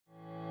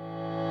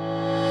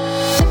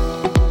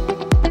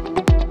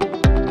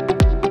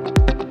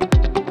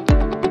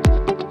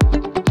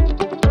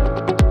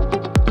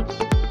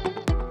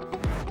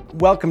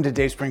Welcome to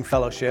Dayspring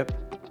Fellowship.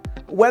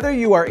 Whether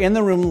you are in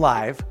the room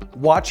live,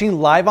 watching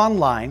live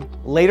online,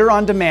 later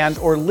on demand,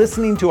 or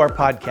listening to our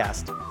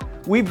podcast,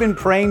 we've been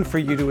praying for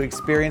you to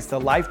experience the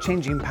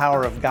life-changing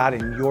power of God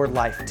in your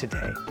life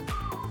today.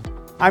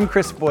 I'm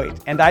Chris Voigt,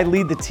 and I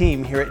lead the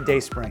team here at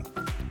Dayspring.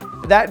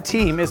 That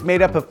team is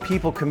made up of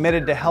people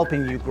committed to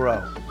helping you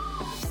grow.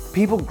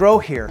 People grow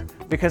here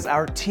because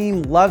our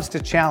team loves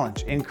to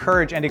challenge,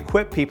 encourage, and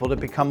equip people to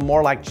become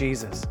more like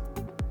Jesus.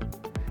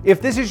 If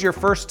this is your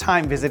first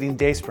time visiting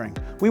Dayspring,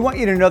 we want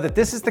you to know that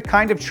this is the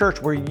kind of church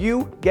where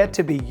you get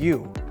to be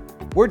you.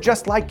 We're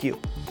just like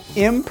you,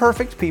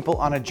 imperfect people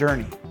on a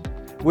journey.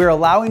 We're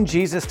allowing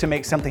Jesus to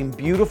make something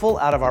beautiful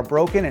out of our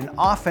broken and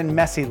often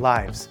messy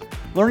lives,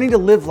 learning to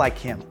live like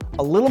Him,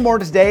 a little more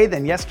today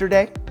than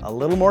yesterday, a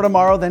little more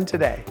tomorrow than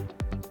today.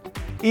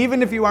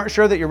 Even if you aren't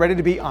sure that you're ready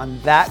to be on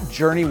that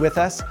journey with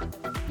us,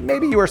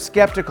 maybe you are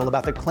skeptical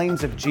about the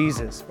claims of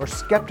Jesus or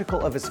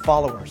skeptical of His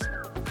followers.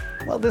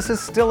 Well, this is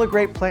still a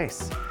great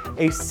place,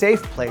 a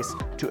safe place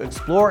to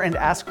explore and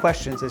ask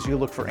questions as you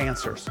look for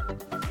answers.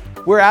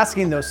 We're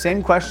asking those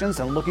same questions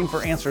and looking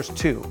for answers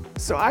too,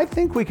 so I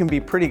think we can be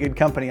pretty good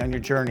company on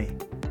your journey.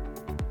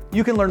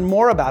 You can learn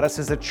more about us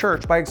as a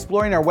church by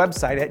exploring our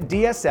website at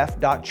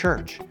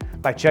dsf.church,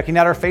 by checking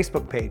out our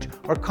Facebook page,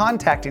 or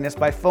contacting us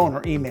by phone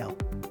or email.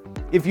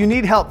 If you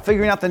need help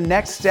figuring out the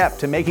next step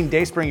to making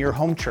Dayspring your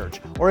home church,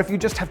 or if you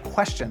just have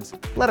questions,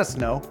 let us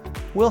know.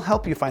 We'll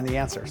help you find the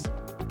answers.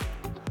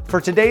 For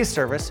today's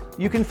service,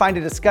 you can find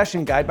a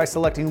discussion guide by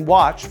selecting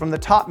Watch from the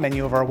top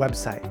menu of our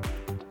website.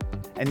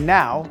 And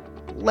now,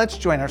 let's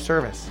join our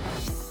service.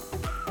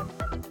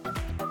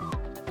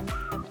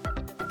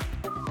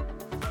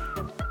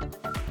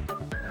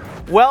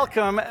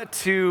 Welcome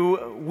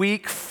to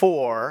week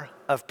 4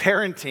 of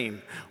parenting,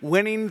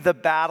 winning the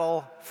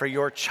battle for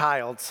your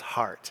child's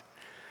heart.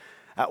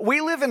 We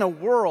live in a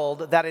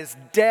world that is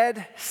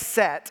dead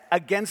set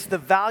against the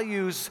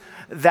values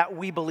that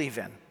we believe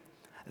in.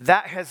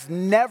 That has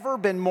never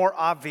been more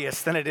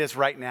obvious than it is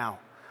right now.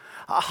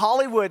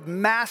 Hollywood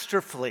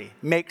masterfully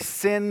makes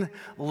sin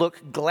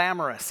look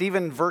glamorous,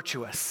 even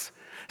virtuous.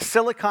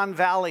 Silicon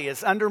Valley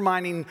is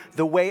undermining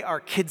the way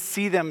our kids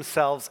see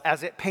themselves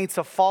as it paints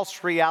a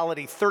false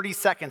reality 30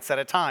 seconds at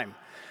a time,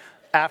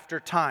 after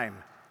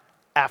time,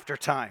 after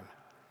time.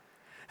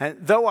 And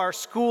though our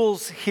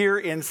schools here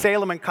in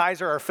Salem and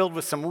Kaiser are filled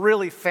with some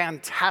really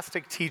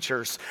fantastic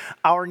teachers,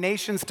 our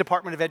nation's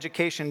Department of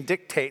Education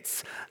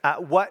dictates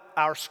what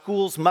our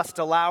schools must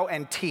allow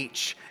and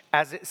teach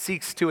as it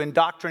seeks to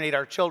indoctrinate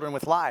our children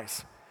with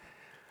lies.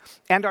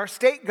 And our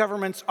state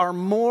governments are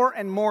more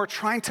and more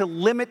trying to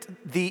limit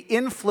the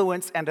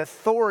influence and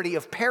authority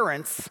of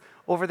parents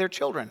over their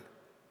children,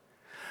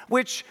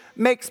 which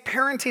makes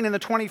parenting in the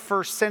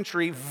 21st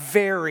century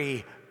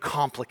very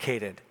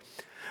complicated.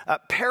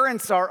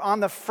 Parents are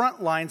on the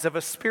front lines of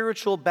a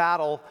spiritual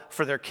battle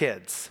for their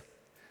kids.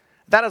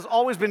 That has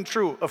always been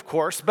true, of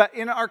course, but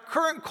in our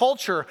current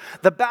culture,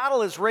 the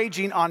battle is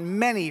raging on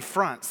many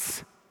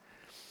fronts.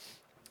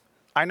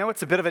 I know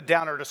it's a bit of a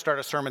downer to start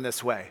a sermon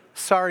this way.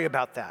 Sorry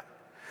about that.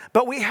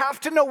 But we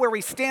have to know where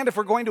we stand if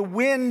we're going to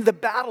win the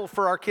battle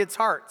for our kids'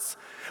 hearts.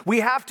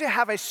 We have to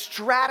have a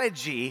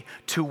strategy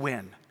to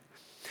win.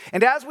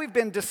 And as we've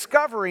been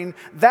discovering,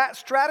 that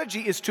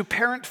strategy is to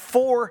parent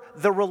for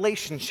the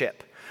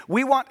relationship.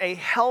 We want a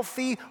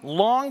healthy,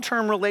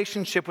 long-term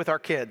relationship with our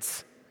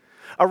kids.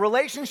 A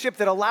relationship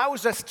that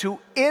allows us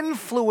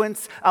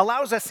influence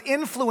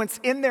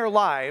in their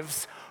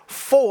lives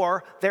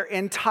for their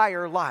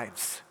entire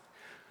lives.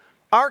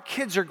 Our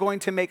kids are going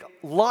to make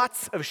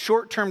lots of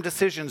short-term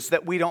decisions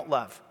that we don't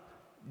love,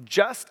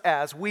 just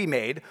as we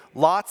made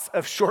lots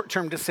of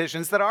short-term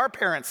decisions that our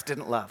parents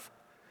didn't love.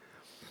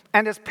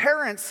 And as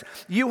parents,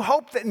 you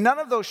hope that none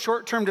of those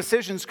short-term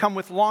decisions come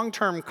with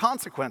long-term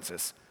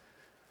consequences.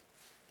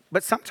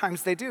 But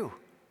sometimes they do.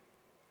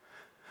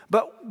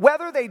 But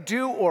whether they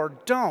do or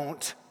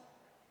don't,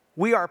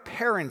 we are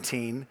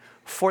parenting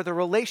for the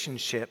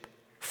relationship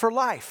for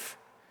life.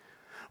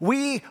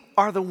 We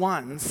are the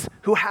ones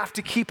who have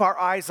to keep our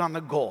eyes on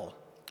the goal,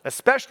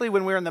 especially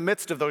when we're in the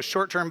midst of those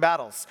short-term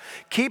battles.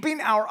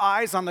 Keeping our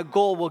eyes on the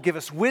goal will give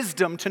us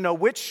wisdom to know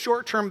which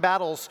short-term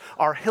battles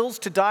are hills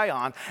to die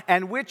on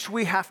and which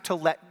we have to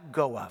let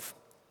go of.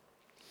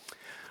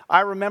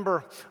 I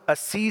remember a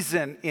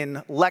season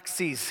in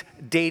Lexi's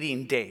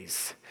dating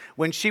days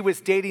when she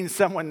was dating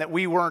someone that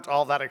we weren't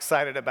all that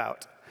excited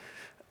about.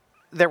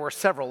 There were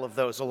several of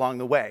those along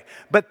the way.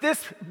 But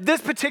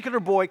this particular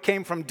boy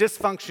came from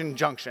Dysfunction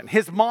Junction.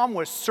 His mom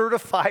was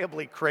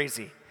certifiably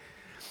crazy.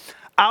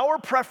 Our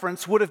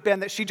preference would have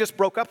been that she just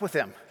broke up with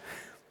him.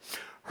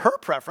 Her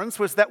preference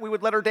was that we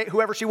would let her date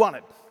whoever she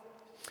wanted.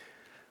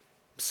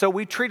 So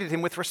we treated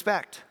him with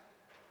respect,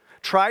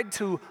 tried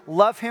to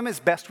love him as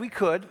best we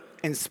could,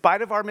 in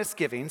spite of our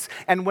misgivings,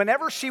 and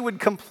whenever she would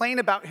complain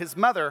about his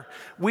mother,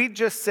 we'd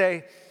just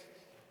say,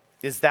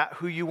 "Is that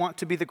who you want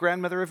to be the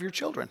grandmother of your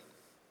children?"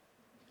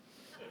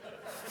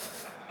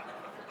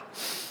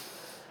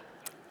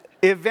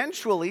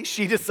 Eventually,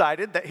 she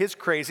decided that his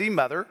crazy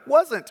mother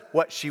wasn't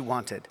what she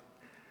wanted.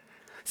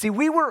 See,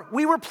 we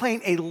were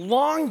playing a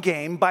long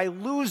game by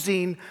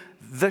losing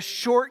the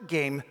short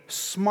game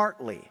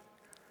smartly.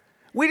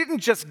 We didn't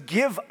just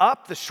give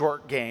up the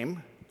short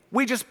game.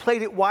 We just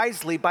played it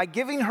wisely by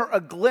giving her a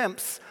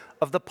glimpse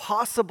of the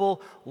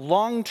possible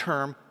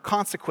long-term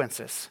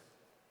consequences.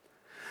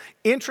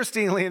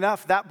 Interestingly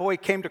enough, that boy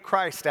came to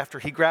Christ after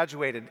he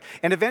graduated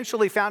and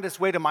eventually found his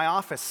way to my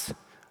office,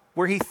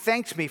 where he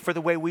thanked me for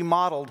the way we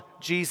modeled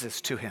Jesus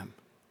to him.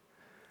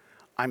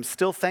 I'm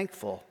still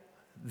thankful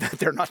that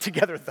they're not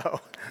together, though.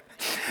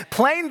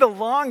 Playing the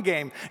long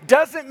game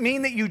doesn't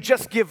mean that you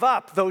just give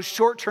up those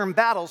short-term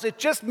battles. It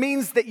just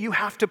means that you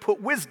have to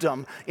put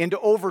wisdom into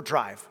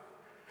overdrive.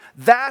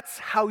 That's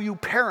how you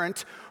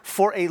parent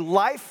for a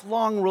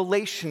lifelong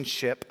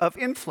relationship of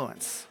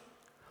influence.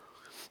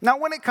 Now,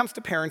 when it comes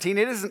to parenting,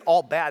 it isn't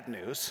all bad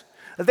news.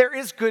 There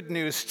is good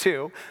news,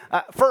 too.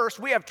 First,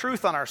 we have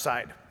truth on our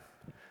side.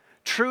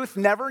 Truth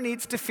never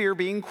needs to fear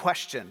being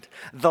questioned.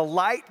 The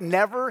light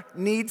never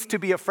needs to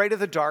be afraid of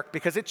the dark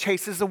because it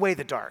chases away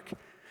the dark.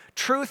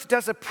 Truth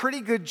does a pretty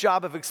good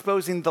job of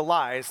exposing the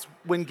lies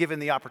when given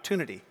the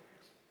opportunity.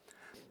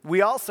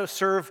 We also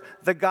serve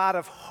the God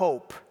of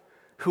hope,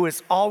 who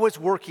is always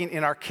working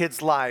in our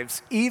kids'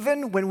 lives,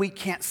 even when we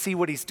can't see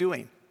what he's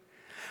doing.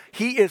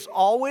 He is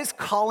always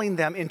calling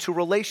them into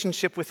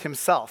relationship with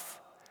himself.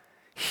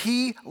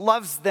 He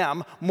loves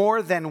them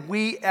more than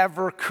we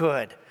ever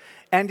could.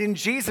 And in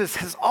Jesus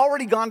has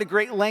already gone to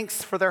great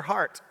lengths for their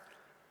heart.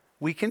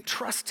 We can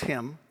trust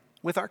him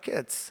with our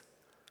kids.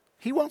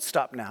 He won't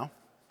stop now.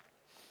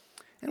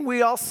 And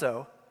we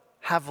also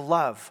have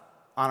love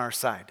on our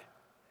side.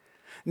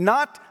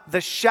 Not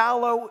the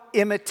shallow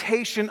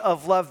imitation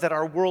of love that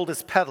our world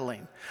is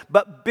peddling,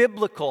 but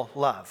biblical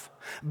love.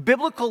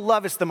 Biblical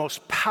love is the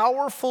most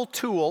powerful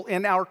tool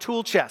in our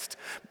tool chest.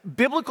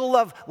 Biblical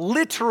love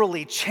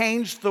literally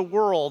changed the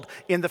world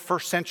in the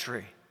first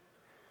century.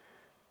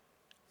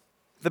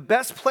 The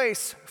best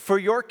place for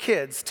your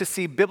kids to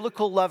see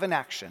biblical love in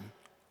action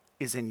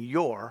is in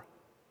your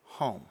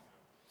home.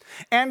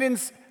 And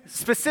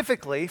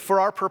specifically, for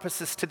our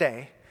purposes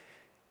today,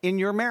 in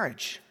your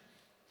marriage.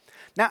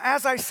 Now,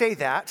 as I say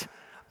that,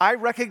 I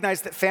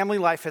recognize that family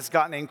life has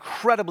gotten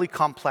incredibly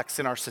complex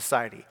in our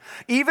society.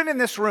 Even in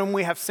this room,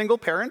 we have single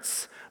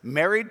parents,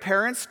 married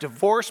parents,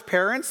 divorced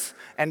parents,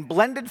 and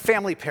blended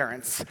family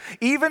parents,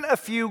 even a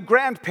few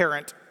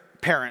grandparent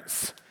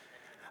parents.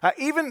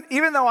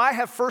 Even though I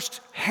have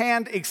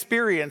first-hand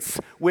experience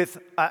with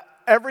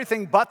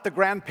everything but the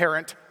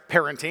grandparent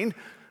parenting,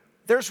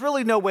 there's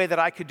really no way that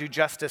I could do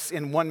justice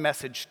in one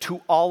message to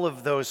all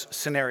of those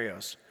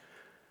scenarios.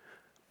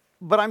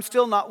 But I'm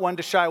still not one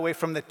to shy away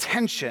from the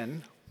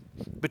tension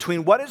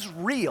between what is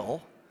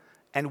real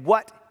and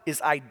what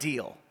is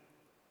ideal.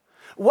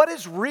 What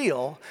is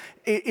real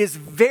is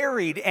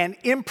varied and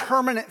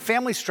impermanent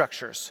family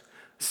structures,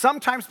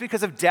 sometimes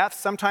because of death,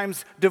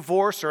 sometimes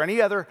divorce, or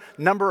any other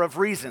number of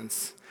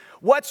reasons.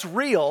 What's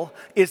real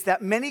is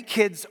that many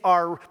kids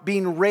are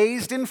being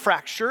raised in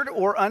fractured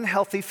or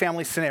unhealthy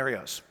family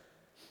scenarios.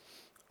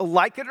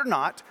 Like it or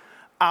not,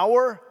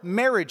 our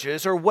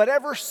marriages, or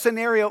whatever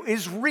scenario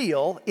is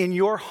real in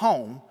your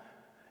home,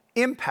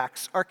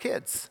 impacts our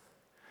kids,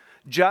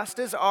 just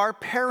as our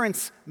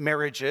parents'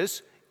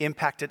 marriages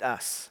impacted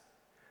us.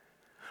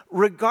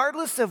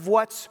 Regardless of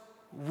what's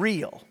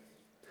real,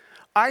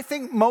 I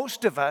think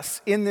most of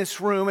us in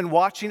this room and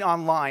watching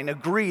online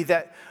agree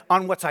that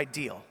on what's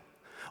ideal.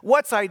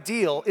 What's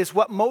ideal is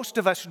what most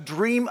of us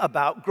dream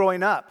about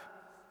growing up,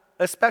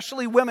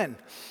 especially women.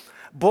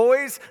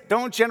 Boys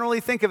don't generally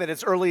think of it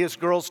as early as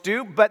girls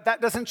do, but that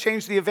doesn't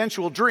change the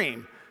eventual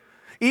dream.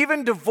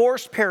 Even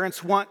divorced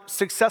parents want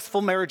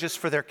successful marriages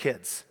for their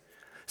kids.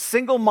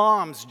 Single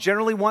moms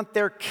generally want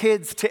their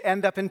kids to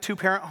end up in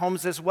two-parent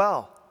homes as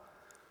well.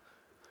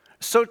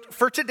 So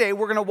for today,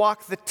 we're going to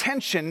walk the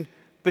tension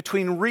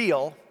between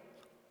real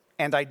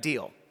and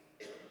ideal,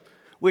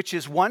 which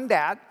is one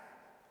dad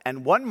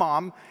and one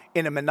mom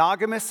in a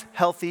monogamous,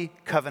 healthy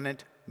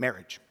covenant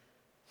marriage.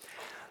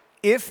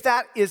 If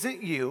that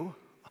isn't you,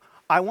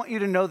 I want you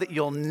to know that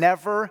you'll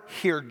never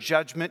hear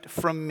judgment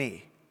from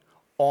me,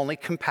 only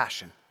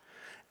compassion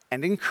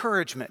and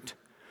encouragement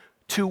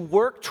to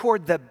work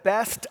toward the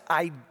best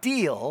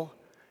ideal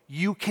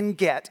you can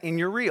get in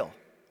your real.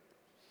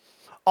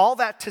 All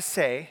that to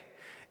say,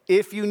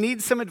 if you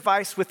need some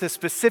advice with the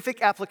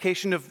specific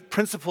application of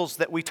principles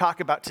that we talk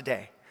about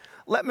today,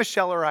 let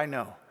Michelle or I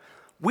know.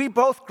 We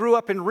both grew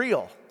up in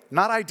real,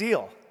 not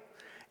ideal.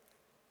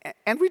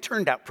 And we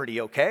turned out pretty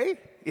okay,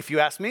 if you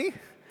ask me.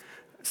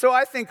 So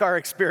I think our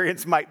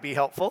experience might be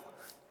helpful.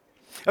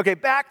 Okay,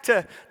 back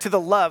to the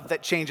love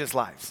that changes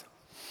lives.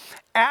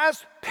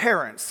 As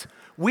parents,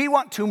 we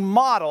want to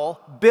model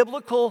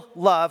biblical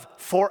love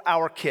for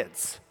our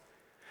kids.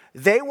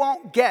 They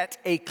won't get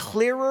a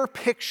clearer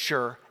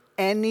picture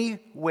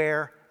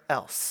anywhere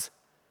else.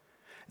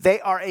 They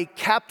are a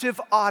captive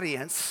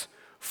audience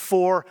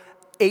for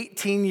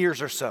 18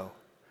 years or so.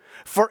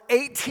 For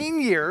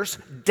 18 years,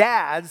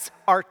 dads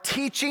are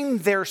teaching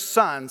their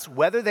sons,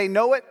 whether they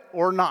know it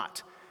or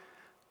not,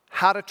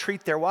 how to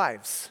treat their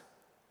wives.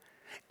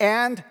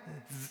 and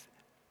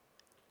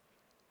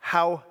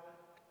how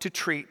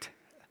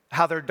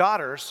their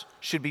daughters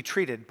should be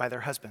treated by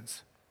their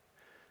husbands.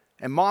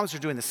 And moms are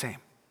doing the same.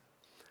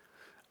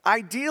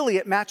 Ideally,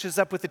 it matches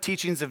up with the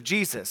teachings of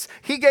Jesus.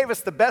 He gave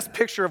us the best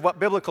picture of what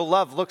biblical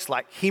love looks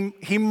like.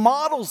 He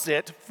models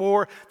it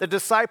for the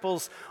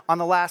disciples on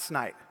the last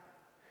night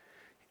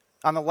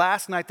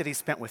that he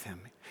spent with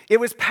him. It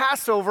was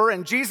Passover,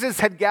 and Jesus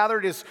had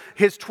gathered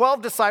his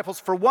 12 disciples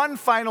for one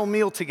final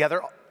meal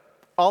together,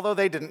 although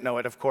they didn't know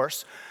it, of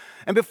course.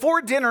 And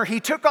before dinner, he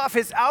took off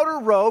his outer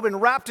robe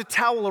and wrapped a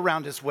towel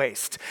around his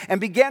waist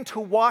and began to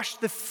wash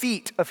the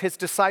feet of his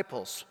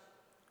disciples,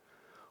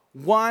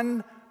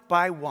 one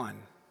by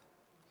one,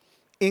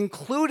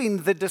 including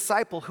the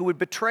disciple who would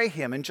betray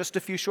him in just a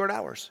few short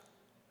hours.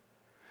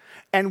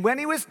 And when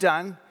he was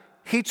done,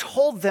 he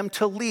told them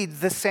to lead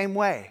the same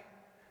way,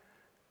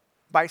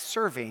 by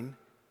serving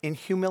in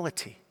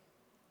humility.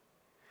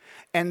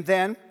 And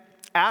then,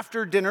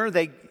 after dinner,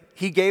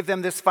 he gave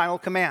them this final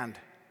command.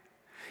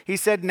 He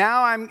said,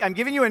 now I'm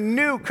giving you a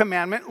new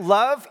commandment.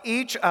 Love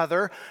each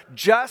other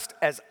just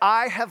as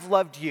I have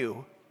loved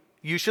you.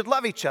 You should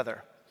love each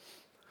other.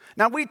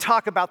 Now, we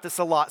talk about this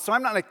a lot, so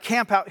I'm not going to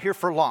camp out here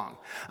for long.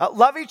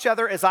 Love each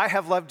other as I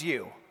have loved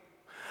you.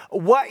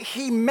 What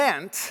he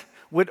meant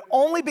would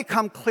only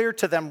become clear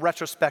to them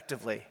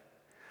retrospectively.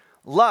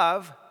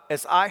 Love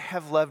as I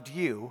have loved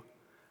you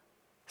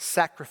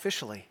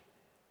sacrificially.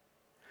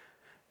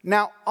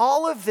 Now,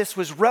 all of this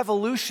was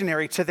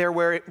revolutionary to their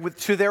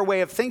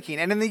way of thinking.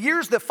 And in the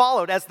years that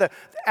followed, as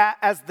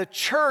the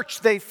church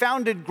they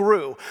founded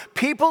grew,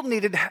 people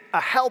needed a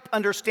help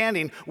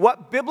understanding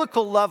what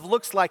biblical love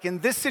looks like in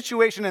this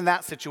situation and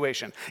that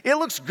situation. It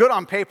looks good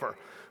on paper,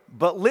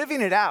 but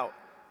living it out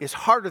is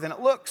harder than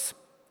it looks.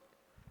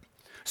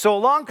 So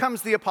along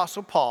comes the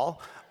Apostle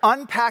Paul,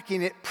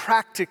 unpacking it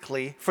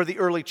practically for the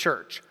early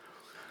church.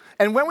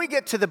 And when we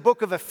get to the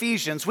book of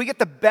Ephesians, we get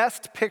the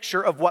best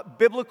picture of what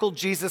biblical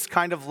Jesus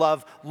kind of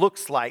love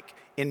looks like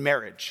in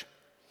marriage.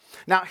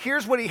 Now,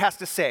 here's what he has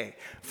to say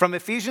from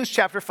Ephesians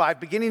chapter 5,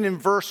 beginning in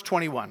verse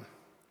 21.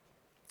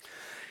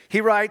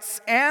 He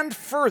writes, and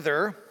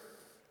further,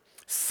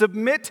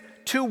 submit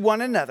to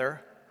one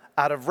another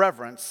out of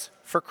reverence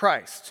for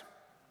Christ.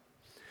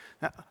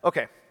 Now,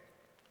 okay.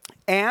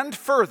 And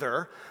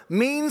further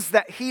means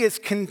that he is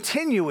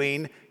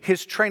continuing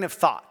his train of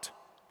thought.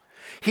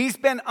 He's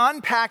been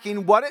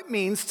unpacking what it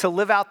means to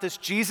live out this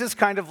Jesus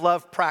kind of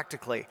love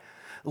practically,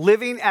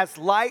 living as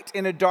light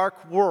in a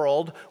dark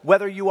world,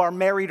 whether you are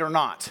married or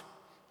not.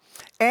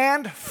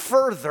 And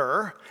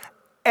further,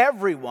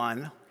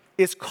 everyone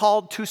is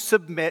called to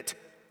submit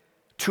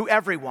to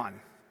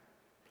everyone.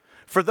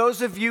 For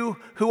those of you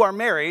who are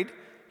married,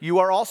 you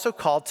are also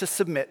called to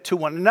submit to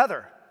one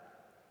another,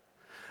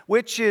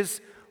 which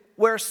is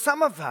where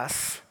some of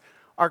us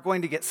are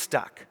going to get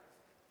stuck.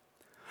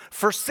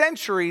 For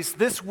centuries,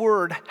 this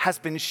word has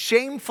been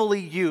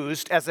shamefully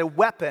used as a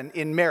weapon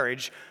in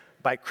marriage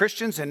by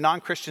Christians and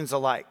non-Christians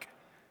alike.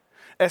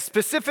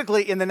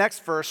 Specifically in the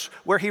next verse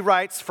where he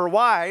writes, for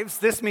wives,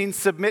 this means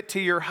submit to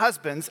your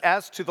husbands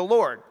as to the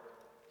Lord.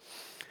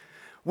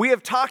 We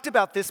have talked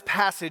about this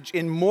passage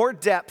in more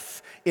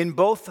depth in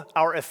both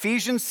our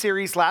Ephesians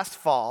series last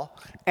fall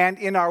and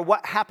in our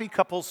What Happy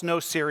Couples Know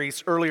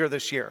series earlier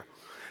this year.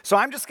 So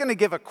I'm just going to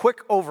give a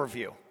quick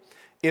overview.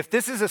 If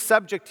this is a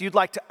subject you'd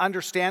like to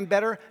understand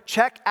better,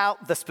 check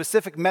out the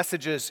specific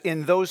messages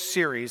in those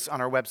series on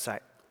our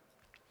website.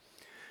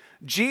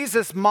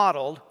 Jesus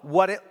modeled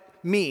what it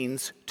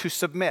means to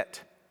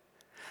submit.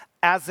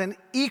 As an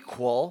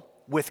equal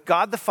with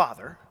God the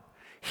Father,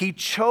 he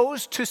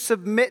chose to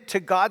submit to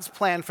God's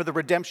plan for the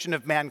redemption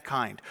of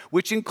mankind,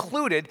 which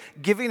included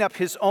giving up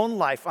his own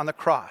life on the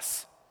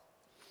cross.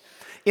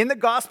 In the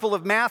Gospel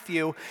of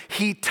Matthew,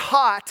 he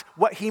taught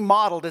what he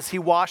modeled as he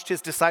washed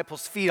his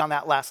disciples' feet on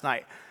that last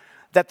night,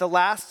 that the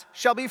last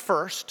shall be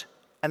first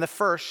and the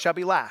first shall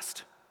be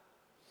last.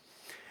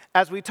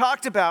 As we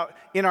talked about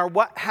in our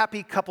What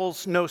Happy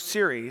Couples Know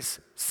series,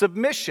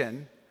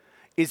 submission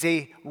is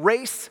a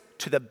race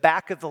to the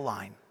back of the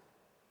line.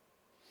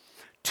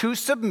 To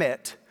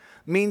submit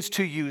means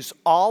to use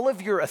all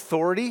of your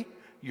authority,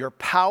 your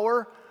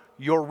power,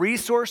 your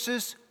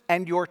resources,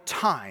 and your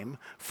time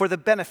for the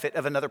benefit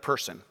of another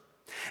person.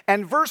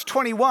 And verse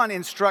 21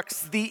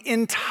 instructs the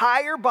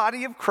entire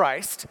body of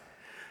Christ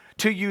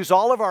to use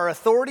all of our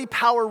authority,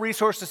 power,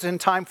 resources, and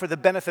time for the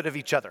benefit of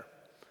each other.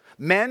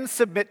 Men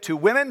submit to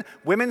women,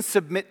 women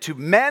submit to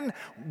men,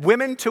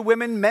 women to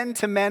women, men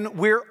to men.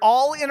 We're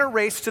all in a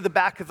race to the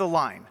back of the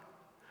line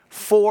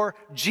for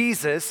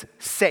Jesus'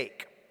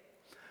 sake.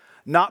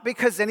 Not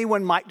because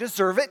anyone might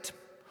deserve it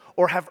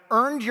or have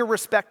earned your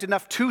respect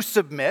enough to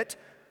submit,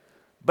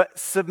 but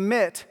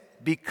submit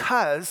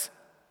because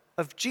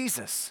of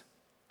Jesus.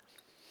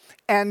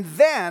 And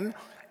then,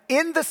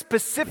 in the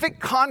specific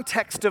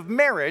context of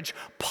marriage,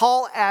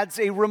 Paul adds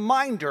a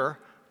reminder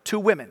to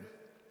women.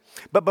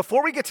 But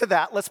before we get to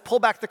that, let's pull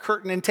back the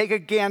curtain and take a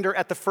gander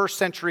at the first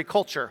century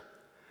culture.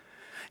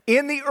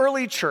 In the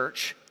early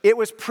church, it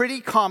was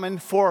pretty common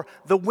for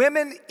the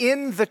women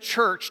in the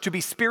church to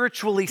be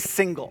spiritually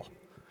single.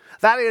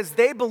 That is,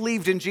 they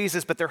believed in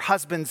Jesus, but their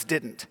husbands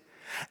didn't.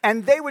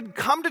 And they would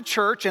come to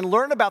church and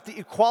learn about the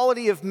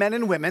equality of men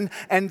and women,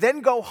 and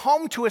then go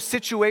home to a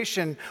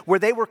situation where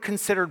they were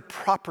considered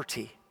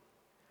property.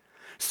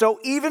 So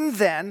even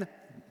then,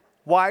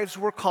 wives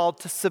were called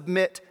to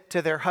submit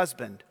to their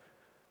husband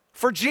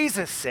for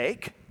Jesus'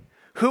 sake,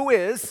 who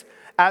is,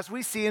 as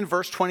we see in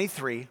verse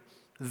 23,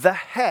 the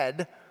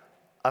head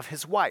of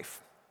his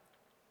wife.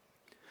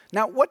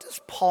 Now, what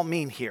does Paul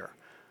mean here?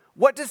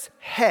 What does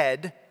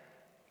head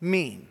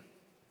mean?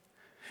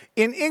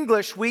 In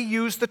English, we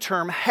use the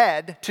term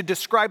head to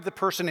describe the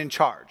person in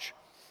charge.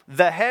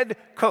 The head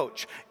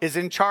coach is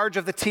in charge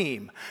of the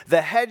team.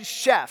 The head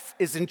chef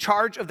is in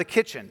charge of the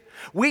kitchen.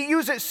 We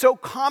use it so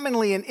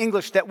commonly in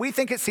English that we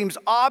think it seems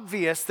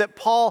obvious that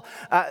Paul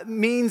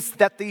means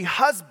that the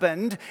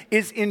husband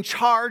is in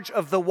charge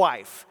of the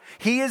wife.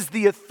 He is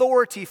the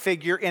authority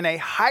figure in a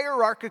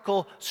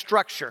hierarchical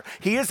structure.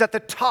 He is at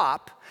the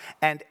top,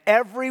 and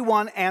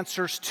everyone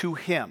answers to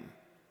him.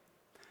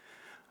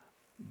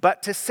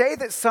 But to say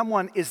that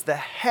someone is the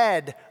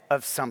head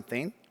of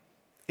something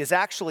is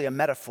actually a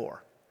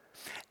metaphor.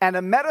 And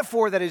a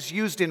metaphor that is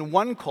used in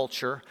one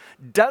culture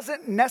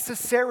doesn't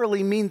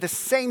necessarily mean the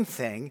same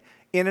thing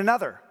in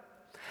another.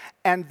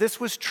 And this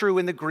was true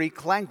in the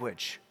Greek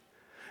language.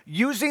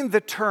 Using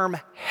the term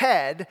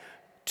head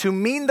to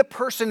mean the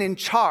person in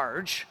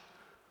charge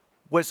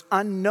was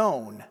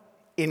unknown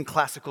in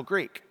classical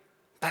Greek.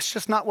 That's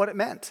just not what it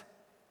meant.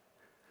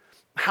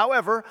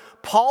 However,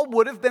 Paul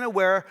would have been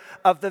aware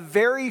of the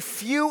very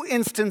few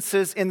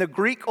instances in the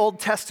Greek Old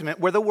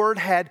Testament where the word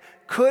head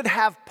could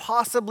have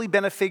possibly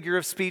been a figure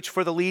of speech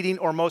for the leading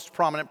or most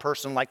prominent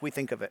person like we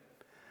think of it.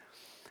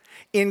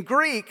 In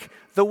Greek,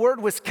 the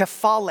word was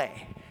kephale,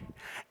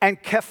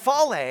 and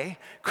kephale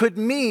could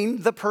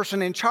mean the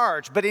person in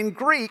charge. But in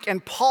Greek,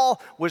 and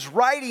Paul was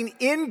writing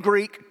in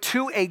Greek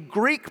to a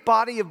Greek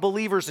body of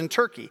believers in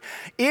Turkey.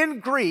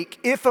 In Greek,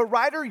 if a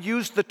writer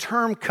used the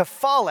term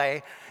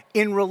kephale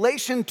in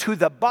relation to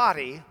the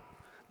body,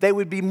 they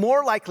would be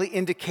more likely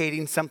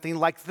indicating something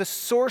like the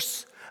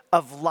source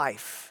of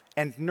life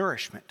and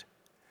nourishment.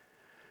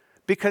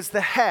 Because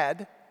the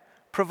head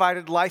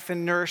provided life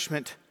and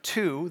nourishment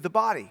to the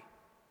body.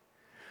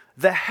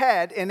 The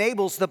head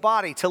enables the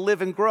body to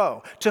live and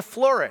grow, to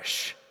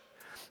flourish.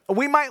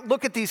 We might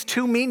look at these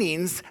two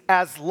meanings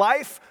as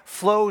life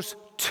flows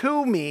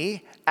to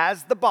me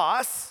as the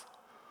boss,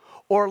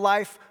 or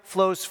life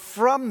flows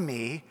from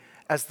me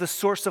as the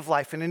source of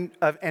life and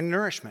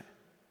nourishment.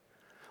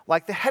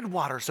 Like the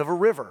headwaters of a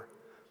river.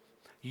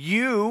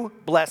 You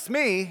bless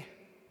me,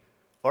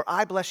 or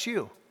I bless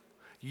you.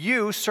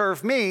 You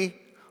serve me,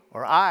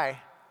 or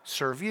I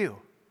serve you.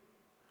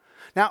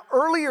 Now,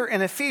 earlier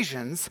in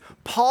Ephesians,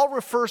 Paul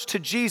refers to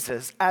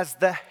Jesus as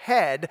the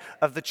head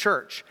of the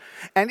church.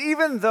 And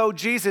even though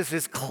Jesus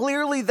is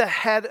clearly the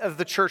head of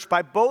the church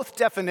by both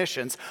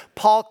definitions,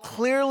 Paul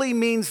clearly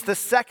means the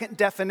second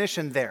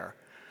definition there.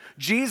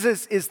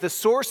 Jesus is the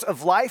source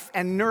of life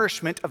and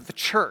nourishment of the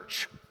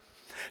church.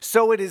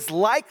 So it is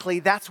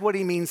likely that's what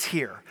he means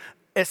here,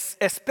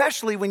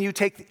 especially when you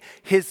take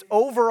his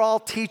overall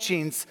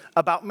teachings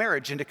about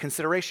marriage into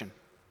consideration.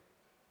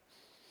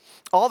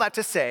 All that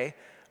to say,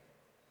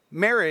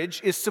 marriage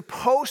is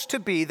supposed to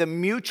be the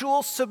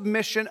mutual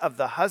submission of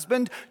the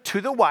husband to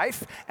the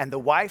wife and the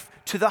wife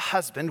to the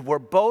husband, where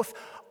both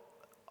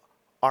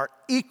are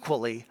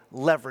equally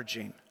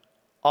leveraging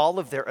all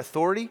of their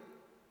authority,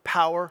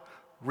 power,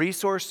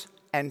 resource,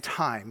 and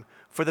time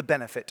for the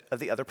benefit of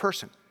the other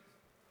person.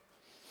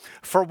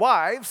 For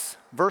wives,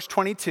 verse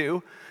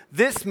 22,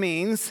 this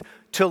means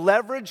to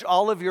leverage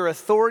all of your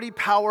authority,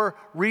 power,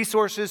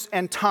 resources,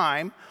 and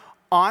time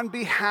on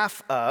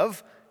behalf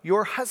of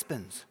your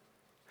husbands,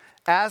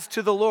 as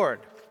to the Lord.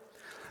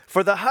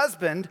 For the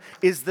husband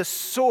is the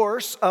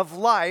source of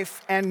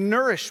life and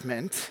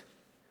nourishment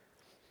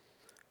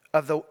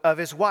of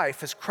his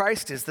wife, as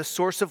Christ is the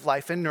source of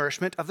life and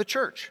nourishment of the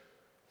church.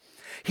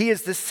 He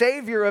is the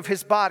Savior of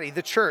his body,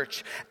 the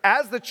church.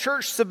 As the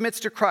church submits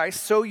to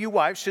Christ, so you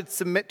wives should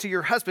submit to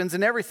your husbands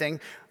in everything,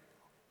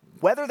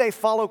 whether they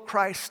follow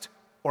Christ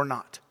or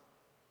not.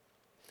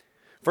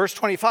 Verse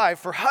 25,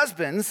 for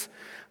husbands,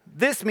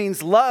 this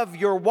means love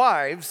your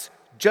wives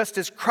just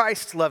as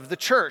Christ loved the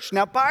church.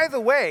 Now, by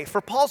the way,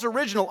 for Paul's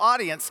original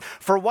audience,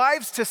 for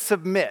wives to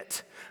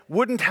submit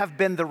wouldn't have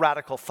been the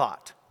radical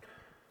thought.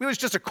 It was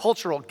just a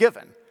cultural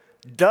given.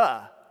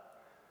 Duh.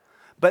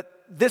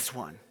 But this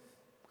one,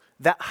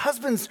 that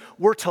husbands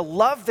were to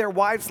love their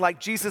wives like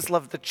Jesus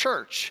loved the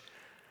church.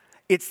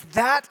 It's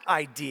that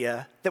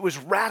idea that was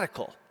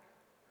radical.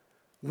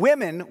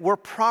 Women were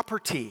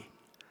property.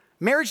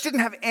 Marriage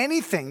didn't have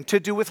anything to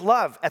do with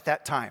love at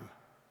that time.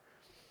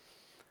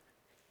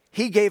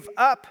 He gave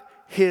up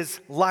his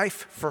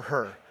life for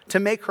her to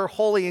make her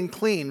holy and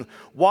clean,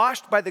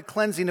 washed by the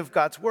cleansing of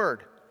God's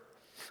word.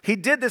 He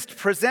did this to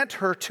present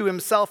her to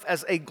himself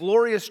as a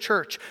glorious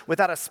church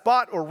without a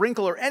spot or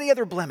wrinkle or any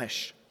other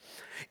blemish.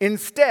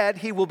 Instead,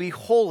 he will be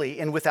holy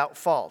and without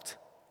fault.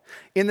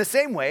 In the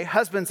same way,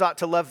 husbands ought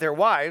to love their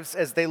wives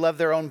as they love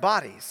their own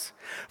bodies.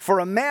 For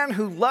a man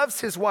who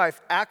loves his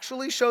wife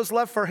actually shows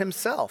love for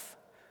himself.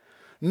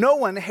 No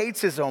one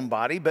hates his own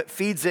body, but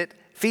feeds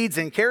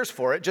and cares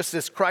for it, just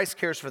as Christ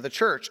cares for the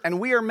church, and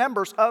we are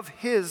members of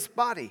his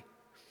body.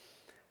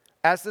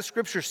 As the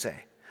scriptures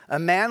say, a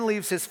man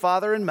leaves his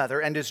father and mother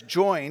and is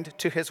joined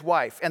to his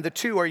wife, and the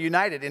two are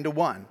united into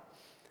one.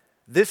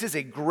 This is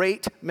a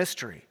great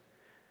mystery,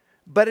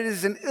 but it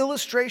is an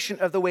illustration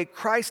of the way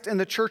Christ and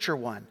the church are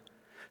one.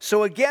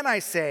 So again I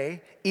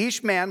say,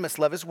 each man must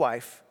love his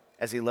wife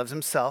as he loves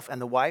himself, and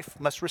the wife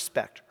must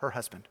respect her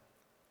husband.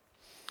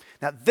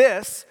 Now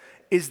this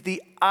is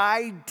the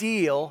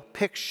ideal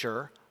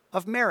picture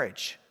of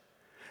marriage.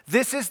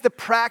 This is the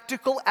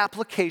practical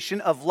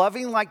application of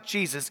loving like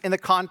Jesus in the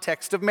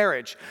context of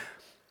marriage.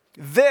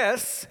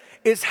 This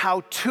is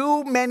how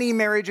too many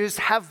marriages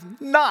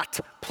have not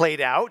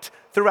played out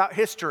throughout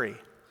history.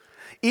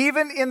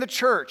 Even in the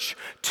church,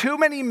 too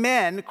many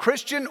men,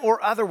 Christian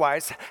or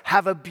otherwise,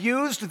 have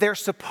abused their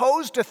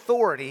supposed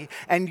authority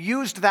and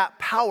used that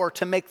power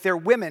to make their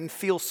women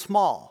feel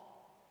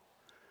small.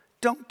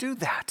 Don't do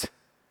that.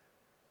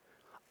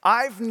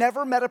 I've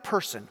never met a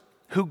person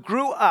who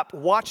grew up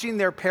watching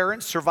their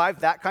parents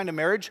survive that kind of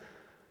marriage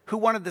who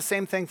wanted the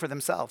same thing for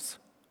themselves.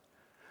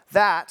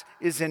 That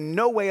is in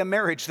no way a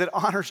marriage that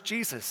honors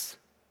Jesus.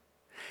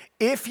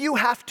 If you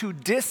have to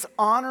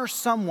dishonor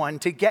someone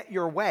to get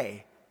your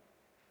way,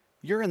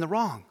 you're in the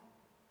wrong.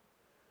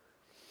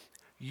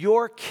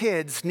 Your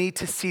kids need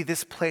to see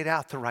this played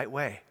out the right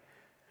way.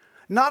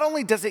 Not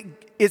only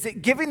is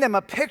it giving them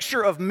a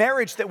picture of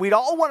marriage that we'd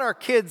all want our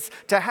kids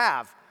to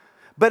have,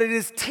 but it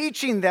is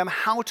teaching them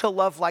how to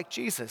love like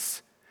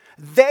Jesus.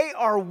 They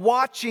are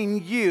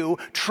watching you,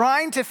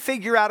 trying to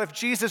figure out if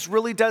Jesus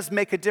really does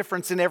make a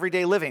difference in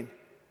everyday living.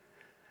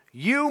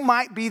 You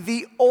might be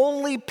the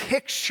only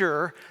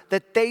picture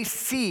that they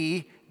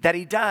see that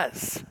he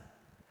does.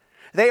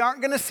 They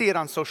aren't going to see it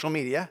on social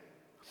media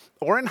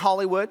or in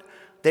Hollywood.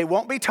 They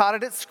won't be taught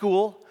it at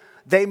school.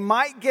 They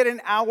might get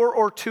an hour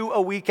or two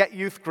a week at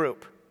youth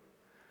group.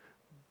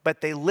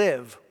 But they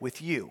live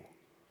with you.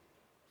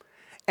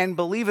 And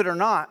believe it or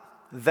not,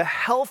 the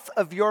health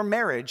of your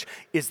marriage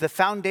is the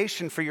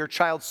foundation for your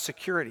child's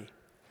security,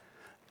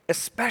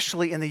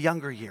 especially in the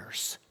younger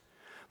years.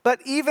 But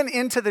even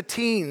into the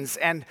teens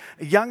and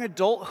young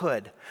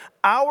adulthood,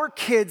 our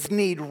kids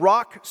need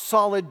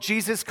rock-solid,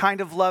 Jesus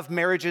kind of love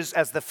marriages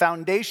as the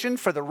foundation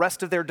for the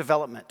rest of their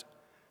development.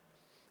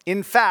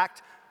 In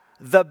fact,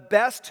 the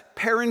best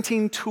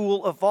parenting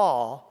tool of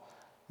all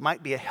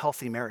might be a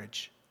healthy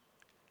marriage.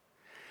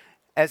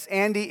 As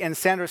Andy and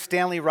Sandra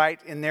Stanley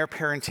write in their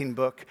parenting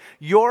book,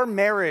 your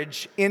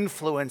marriage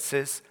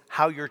influences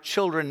how your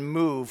children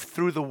move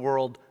through the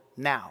world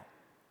now.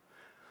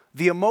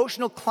 The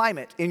emotional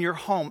climate in your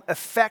home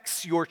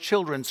affects your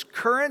children's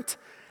current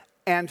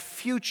and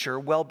future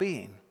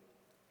well-being,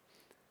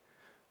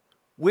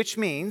 which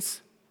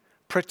means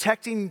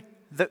protecting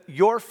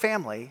your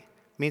family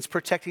means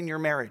protecting your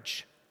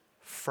marriage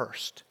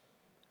first.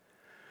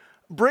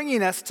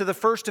 Bringing us to the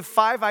first of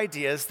 5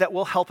 ideas that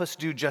will help us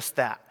do just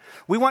that.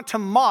 We want to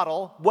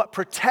model what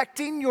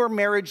protecting your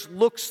marriage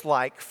looks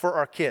like for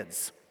our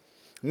kids.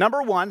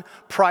 Number 1,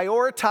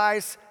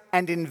 prioritize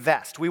and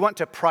invest. We want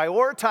to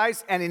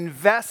prioritize and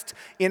invest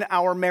in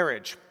our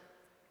marriage.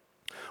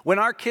 When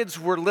our kids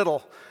were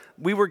little,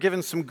 we were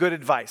given some good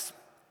advice.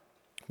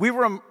 We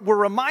were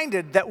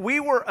reminded that we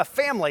were a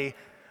family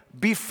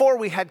before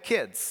we had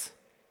kids,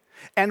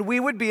 and we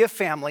would be a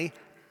family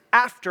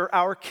after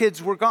our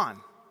kids were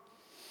gone.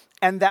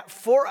 And that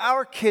for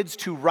our kids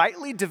to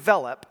rightly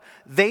develop,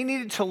 they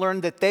needed to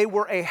learn that they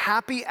were a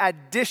happy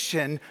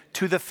addition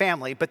to the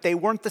family, but they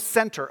weren't the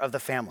center of the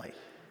family.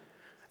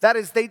 That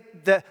is,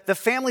 the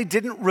family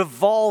didn't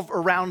revolve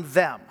around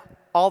them,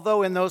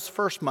 although in those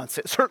first months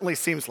it certainly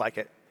seems like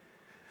it.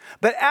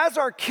 But as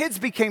our kids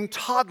became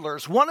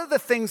toddlers, one of the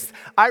things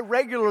I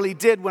regularly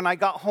did when I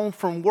got home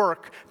from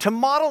work to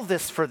model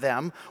this for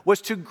them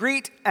was to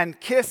greet and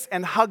kiss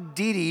and hug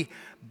Dee Dee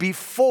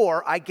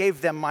before I gave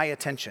them my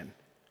attention.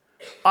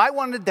 I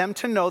wanted them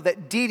to know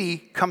that Dee Dee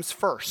comes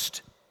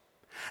first.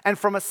 And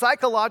from a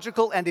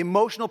psychological and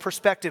emotional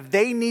perspective,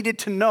 they needed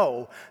to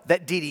know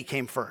that Dee Dee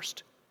came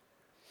first.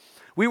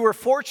 We were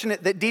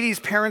fortunate that Dee Dee's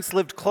parents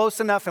lived close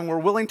enough and were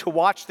willing to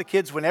watch the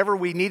kids whenever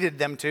we needed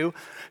them to,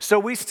 so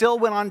we still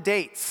went on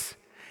dates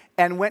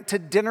and went to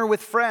dinner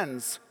with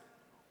friends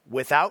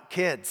without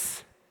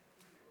kids.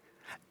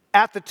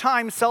 At the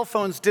time, cell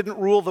phones didn't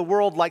rule the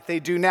world like they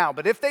do now,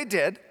 but if they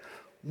did,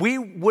 we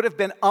would have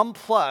been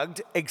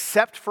unplugged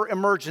except for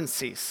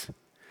emergencies.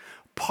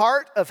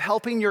 Part of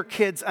helping your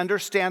kids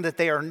understand that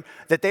they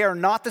are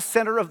not the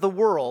center of the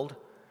world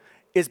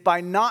is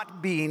by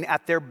not being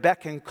at their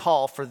beck and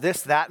call for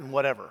this, that, and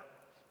whatever.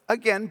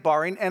 Again,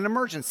 barring an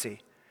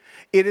emergency.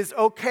 It is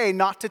okay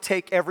not to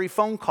take every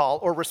phone call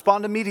or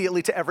respond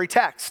immediately to every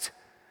text.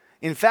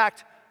 In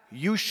fact,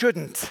 you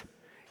shouldn't.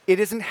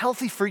 It isn't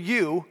healthy for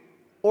you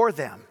or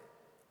them.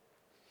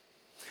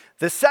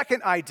 The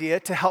second idea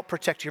to help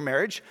protect your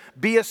marriage,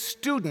 be a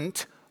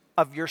student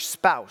of your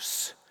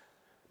spouse.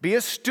 Be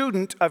a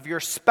student of your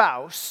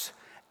spouse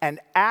and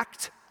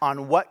act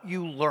on what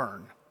you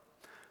learn.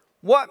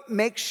 What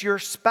makes your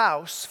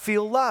spouse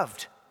feel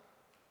loved?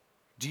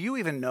 Do you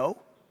even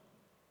know?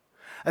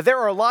 There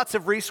are lots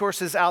of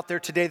resources out there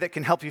today that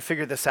can help you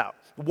figure this out.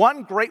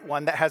 One great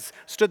one that has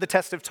stood the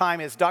test of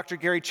time is Dr.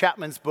 Gary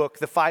Chapman's book,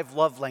 The 5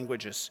 Love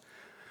Languages.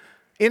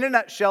 In a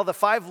nutshell, the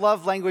 5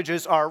 love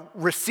languages are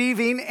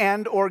receiving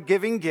and or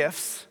giving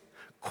gifts,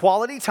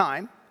 quality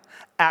time,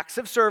 acts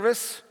of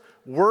service,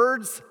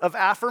 words of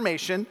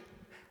affirmation,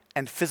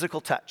 and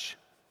physical touch.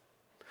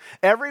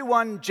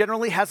 Everyone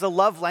generally has a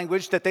love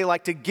language that they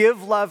like to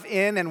give love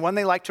in and one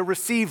they like to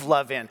receive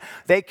love in.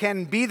 They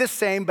can be the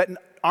same, but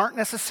aren't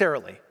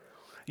necessarily.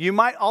 You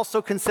might also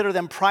consider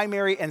them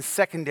primary and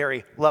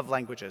secondary love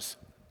languages.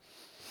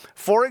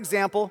 For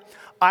example,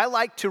 I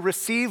like to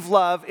receive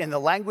love in the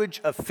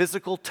language of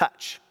physical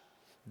touch.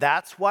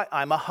 That's why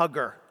I'm a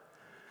hugger.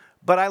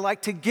 But I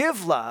like to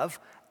give love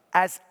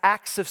as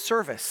acts of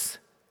service.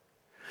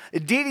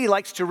 Dee Dee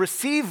likes to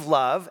receive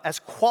love as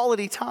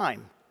quality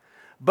time,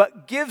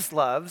 but gives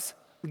love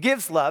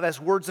as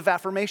words of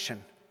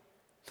affirmation.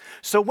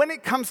 So when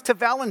it comes to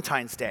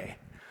Valentine's Day,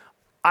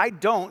 I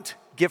don't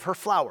give her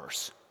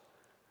flowers.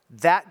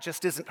 That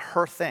just isn't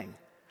her thing.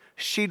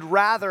 She'd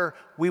rather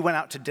we went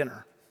out to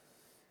dinner.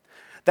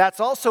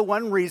 That's also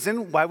one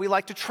reason why we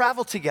like to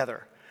travel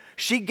together.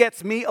 She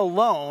gets me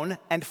alone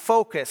and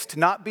focused,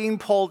 not being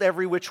pulled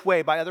every which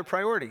way by other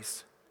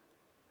priorities.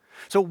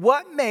 So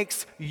what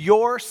makes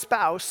your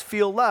spouse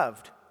feel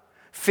loved?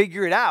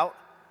 Figure it out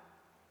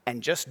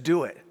and just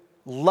do it.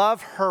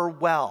 Love her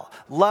well.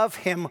 Love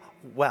him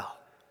well.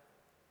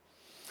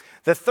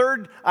 The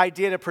third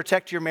idea to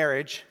protect your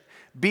marriage,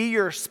 be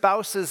your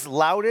spouse's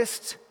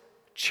loudest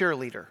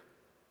cheerleader.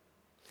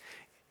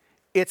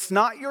 It's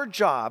not your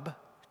job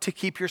to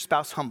keep your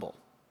spouse humble.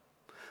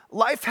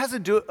 Life has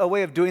a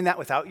way of doing that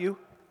without you.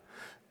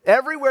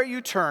 Everywhere you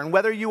turn,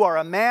 whether you are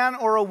a man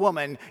or a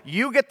woman,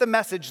 you get the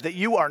message that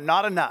you are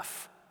not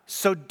enough.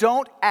 So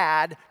don't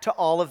add to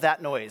all of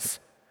that noise.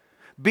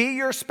 Be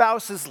your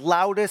spouse's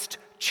loudest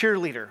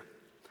cheerleader.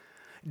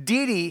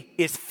 Dee Dee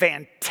is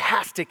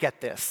fantastic at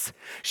this.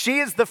 She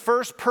is the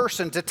first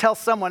person to tell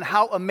someone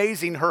how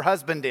amazing her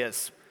husband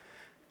is.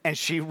 And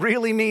she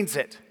really means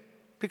it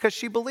because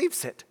she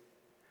believes it.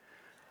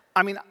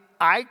 I mean,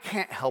 I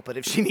can't help it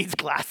if she needs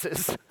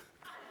glasses.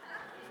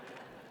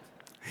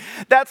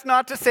 That's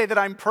not to say that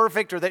I'm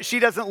perfect or that she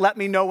doesn't let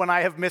me know when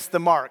I have missed the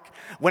mark,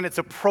 when it's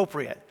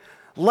appropriate.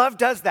 Love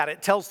does that.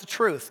 It tells the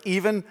truth,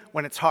 even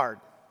when it's hard.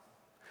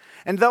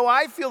 And though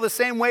I feel the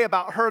same way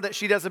about her that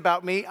she does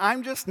about me,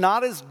 I'm just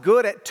not as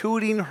good at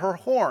tooting her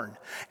horn.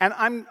 And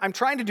I'm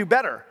trying to do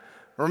better.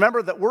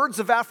 Remember that words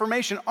of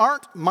affirmation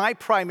aren't my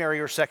primary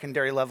or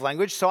secondary love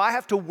language, so I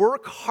have to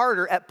work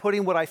harder at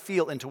putting what I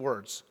feel into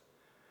words.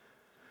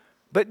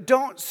 But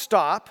don't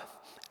stop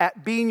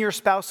at being your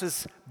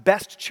spouse's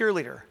best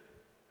cheerleader.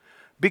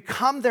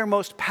 Become their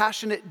most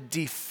passionate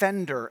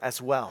defender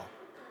as well.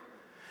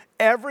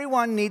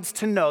 Everyone needs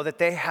to know that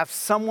they have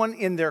someone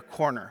in their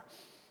corner,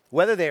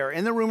 whether they are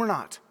in the room or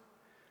not.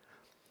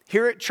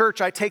 Here at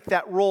church, I take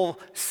that role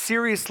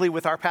seriously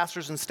with our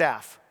pastors and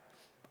staff.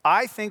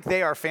 I think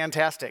they are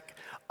fantastic.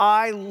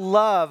 I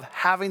love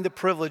having the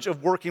privilege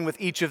of working with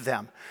each of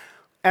them.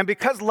 And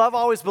because love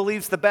always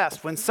believes the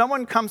best, when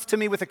someone comes to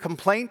me with a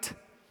complaint,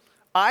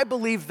 I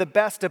believe the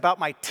best about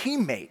my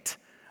teammate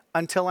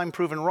until I'm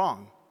proven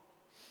wrong.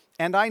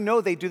 And I know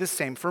they do the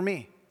same for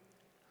me.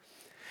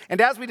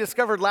 And as we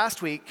discovered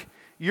last week,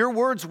 your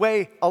words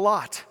weigh a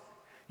lot.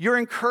 Your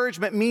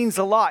encouragement means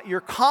a lot. Your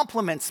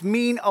compliments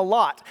mean a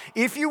lot.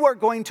 If you are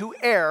going to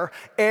err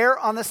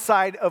on the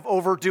side of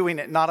overdoing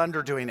it, not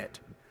underdoing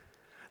it.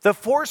 The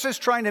force is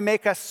trying to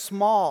make us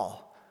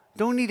small.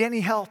 Don't need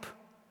any help.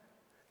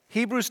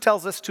 Hebrews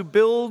tells us to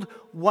build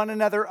one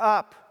another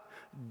up.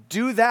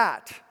 Do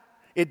that.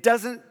 It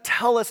doesn't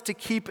tell us to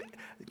keep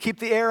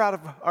the air out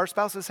of our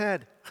spouse's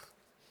head.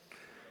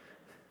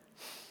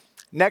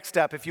 Next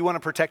up, if you want to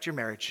protect your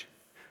marriage,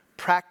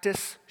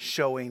 practice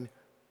showing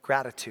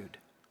gratitude.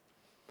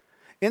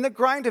 In the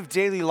grind of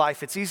daily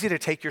life, it's easy to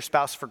take your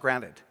spouse for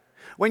granted.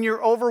 When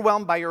you're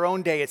overwhelmed by your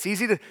own day, it's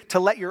easy to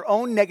let your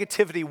own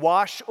negativity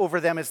wash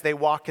over them as they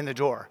walk in the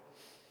door.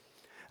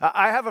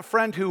 I have a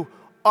friend who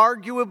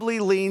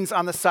arguably leans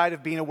on the side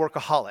of being a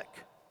workaholic.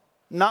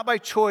 Not by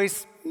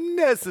choice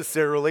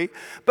necessarily,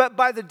 but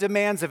by the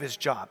demands of his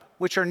job,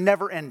 which are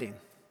never ending.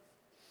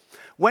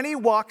 When he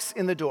walks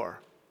in the door,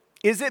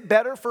 is it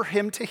better for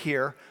him to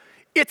hear,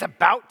 "It's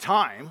about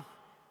time,"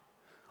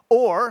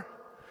 or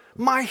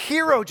 "My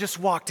hero just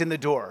walked in the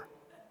door"?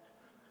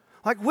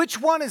 Like, which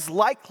one is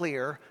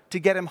likelier to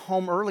get him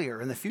home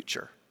earlier in the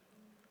future?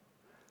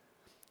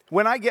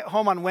 When I get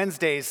home on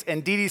Wednesdays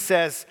and Dee Dee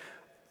says,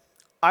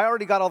 "I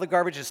already got all the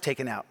garbages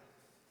taken out,"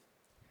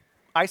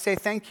 I say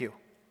thank you.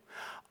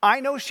 I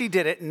know she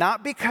did it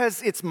not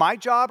because it's my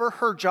job or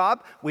her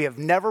job. We have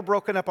never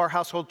broken up our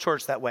household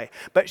chores that way.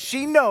 But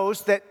she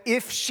knows that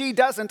if she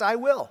doesn't, I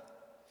will.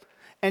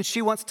 and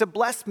she wants to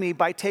bless me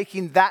by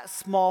taking that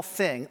small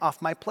thing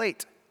off my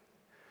plate.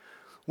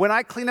 When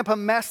I clean up a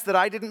mess that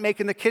I didn't make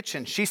in the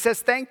kitchen, she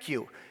says thank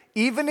you,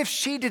 even if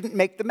she didn't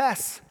make the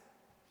mess,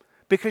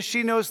 because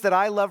she knows that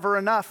I love her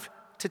enough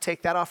to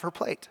take that off her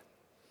plate.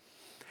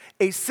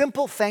 A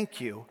simple thank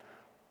you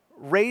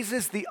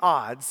raises the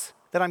odds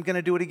that I'm going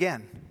to do it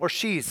again, or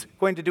she's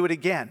going to do it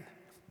again.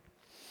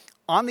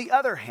 On the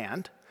other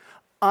hand,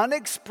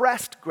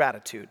 unexpressed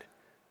gratitude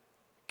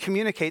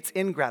communicates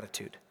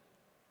ingratitude,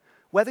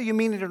 whether you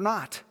mean it or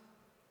not.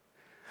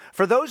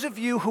 For those of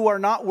you who are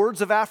not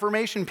words of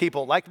affirmation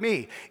people like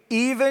me,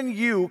 even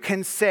you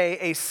can say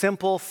a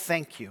simple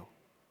thank you.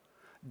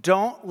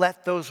 Don't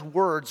let those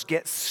words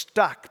get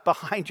stuck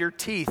behind your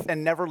teeth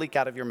and never leak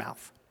out of your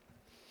mouth.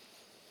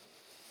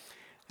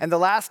 And the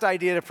last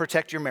idea to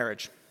protect your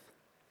marriage: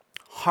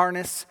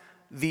 harness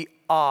the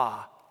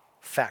awe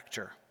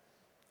factor.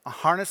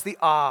 Harness the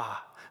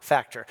awe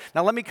factor.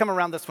 Now let me come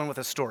around this one with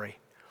a story.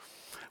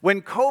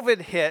 When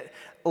COVID hit,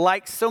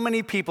 like so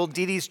many people,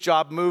 Dee Dee's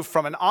job moved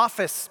from an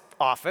office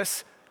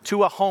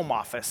to a home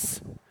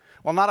office.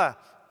 Well, not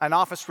an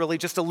office really,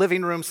 just a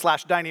living room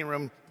 / dining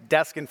room,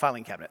 desk and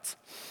filing cabinets.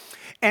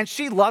 And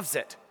she loves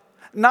it.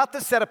 Not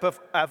the setup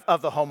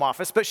of the home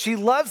office, but she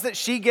loves that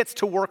she gets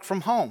to work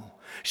from home.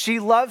 She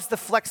loves the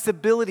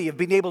flexibility of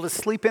being able to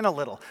sleep in a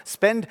little,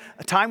 spend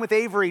time with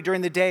Avery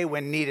during the day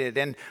when needed,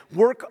 and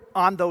work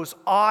on those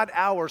odd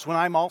hours when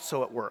I'm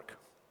also at work.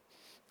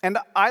 And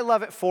I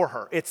love it for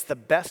her. It's the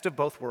best of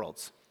both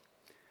worlds.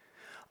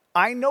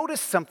 I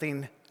noticed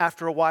something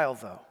after a while,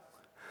 though.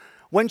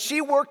 When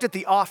she worked at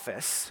the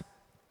office,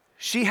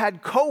 she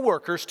had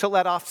coworkers to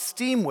let off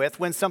steam with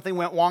when something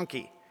went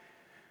wonky.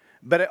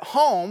 But at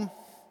home,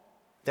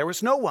 there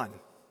was no one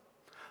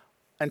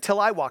until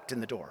I walked in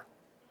the door.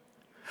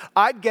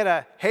 I'd get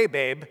a, hey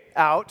babe,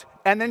 out,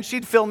 and then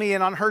she'd fill me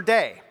in on her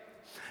day,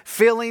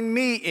 filling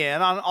me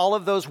in on all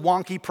of those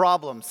wonky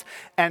problems.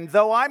 And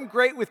though I'm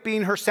great with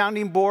being her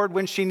sounding board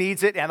when she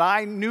needs it, and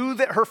I knew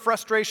that her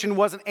frustration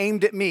wasn't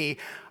aimed at me,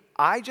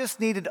 I just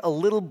needed a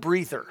little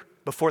breather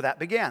before that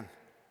began.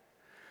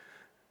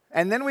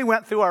 And then we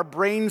went through our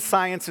brain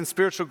science and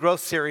spiritual growth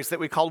series that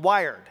we called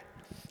Wired.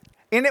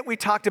 In it, we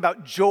talked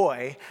about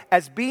joy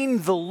as being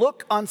the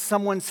look on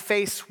someone's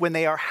face when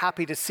they are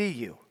happy to see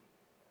you.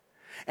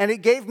 And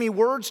it gave me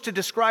words to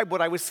describe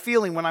what I was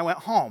feeling when I went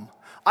home.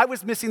 I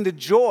was missing the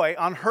joy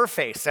on her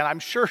face, and I'm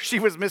sure she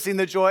was missing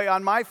the joy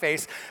on my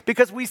face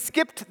because we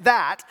skipped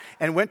that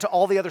and went to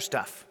all the other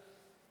stuff.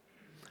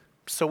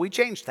 So we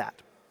changed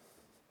that.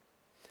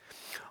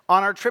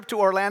 On our trip to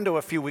Orlando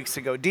a few weeks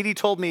ago, Dee Dee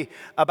told me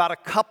about a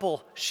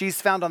couple she's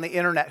found on the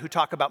internet who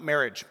talk about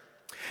marriage.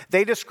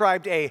 They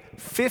described a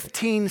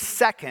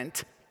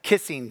 15-second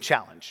kissing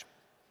challenge.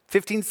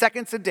 15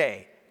 seconds a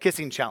day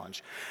kissing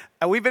challenge.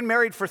 And we've been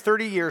married for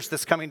 30 years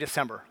this coming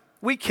December.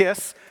 We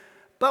kiss,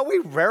 but we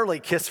rarely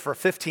kiss for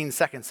 15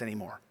 seconds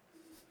anymore.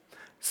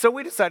 So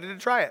we decided to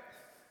try it.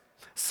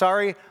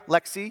 Sorry,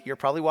 Lexi, you're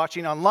probably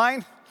watching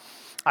online.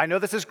 I know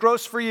this is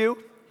gross for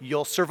you.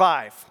 You'll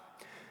survive.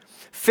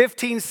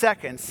 15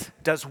 seconds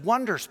does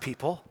wonders,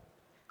 people.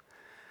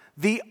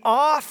 The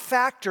awe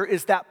factor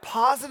is that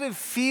positive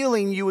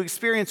feeling you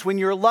experience when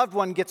your loved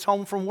one gets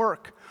home from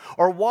work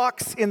or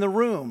walks in the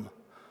room.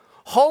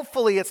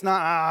 Hopefully it's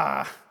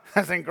not,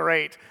 that isn't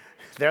great.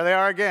 There they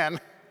are again.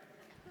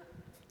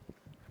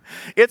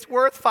 It's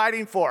worth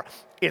fighting for.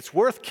 It's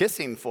worth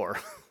kissing for.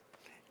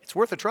 It's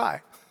worth a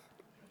try.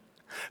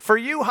 For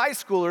you high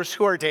schoolers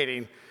who are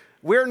dating,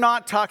 we're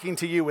not talking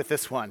to you with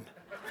this one.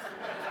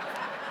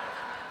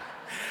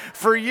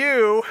 For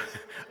you,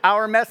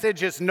 our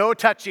message is no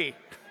touchy.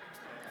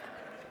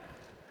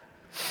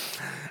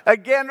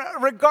 Again,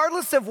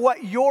 regardless of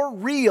what your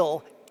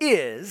real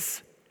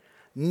is,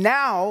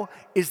 now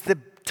is the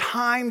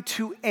time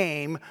to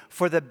aim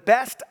for the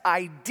best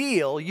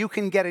ideal you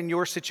can get in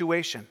your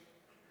situation.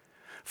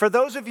 For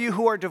those of you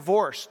who are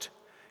divorced,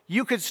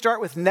 you could start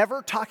with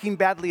never talking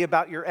badly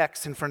about your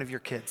ex in front of your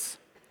kids.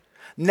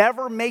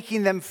 Never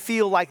making them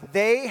feel like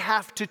they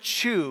have to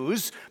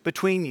choose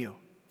between you.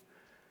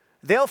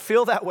 They'll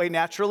feel that way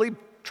naturally.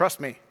 Trust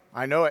me,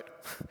 I know it.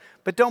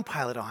 But don't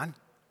pile it on.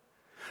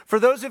 For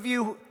those of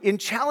you in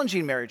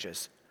challenging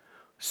marriages,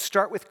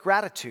 start with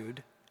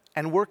gratitude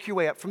and work your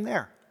way up from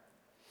there.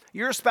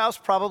 Your spouse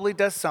probably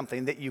does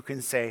something that you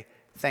can say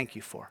thank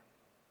you for.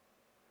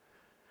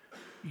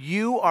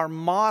 You are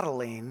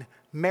modeling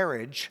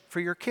marriage for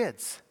your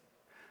kids.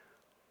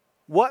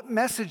 What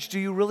message do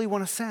you really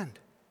want to send?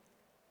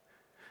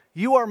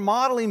 You are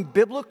modeling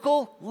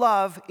biblical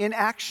love in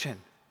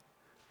action.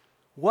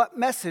 What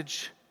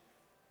message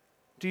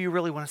do you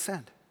really want to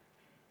send?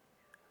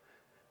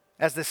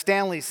 As the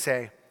Stanleys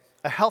say,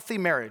 a healthy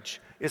marriage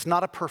is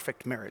not a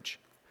perfect marriage.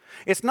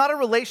 It's not a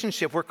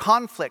relationship where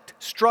conflict,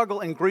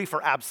 struggle, and grief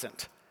are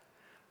absent.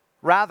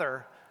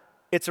 Rather,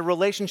 it's a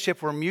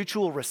relationship where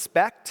mutual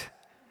respect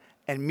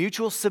and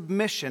mutual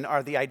submission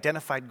are the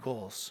identified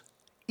goals,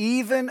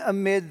 even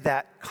amid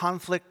that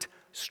conflict,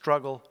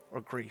 struggle,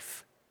 or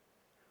grief.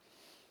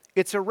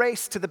 It's a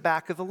race to the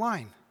back of the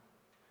line.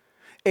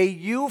 A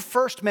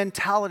you-first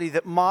mentality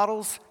that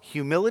models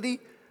humility,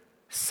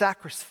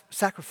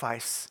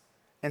 sacrifice,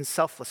 and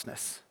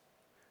selflessness,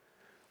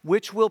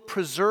 which will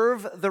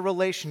preserve the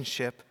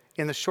relationship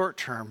in the short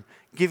term,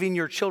 giving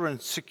your children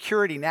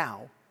security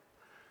now,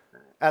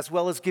 as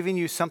well as giving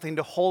you something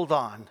to hold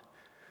on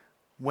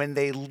when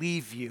they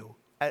leave you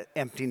as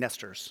empty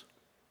nesters.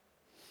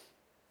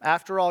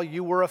 After all,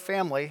 you were a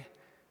family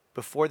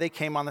before they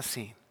came on the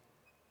scene.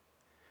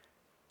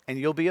 And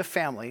you'll be a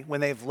family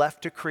when they've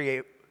left to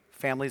create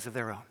families of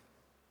their own.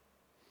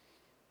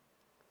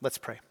 Let's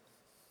pray.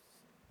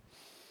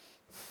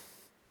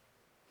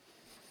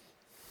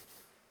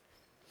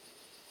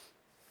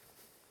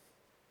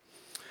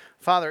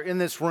 Father, in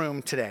this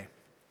room today,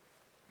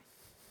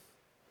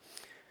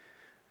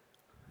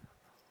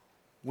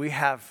 we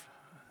have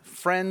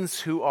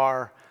friends who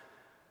are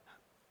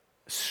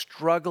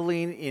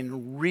struggling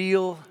in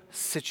real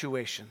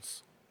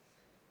situations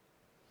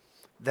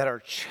that are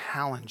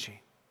challenging,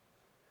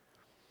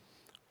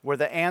 where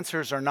the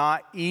answers are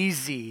not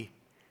easy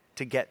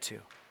to get to.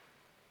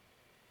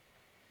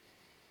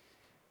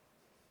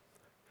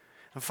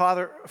 And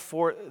Father,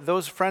 for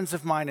those friends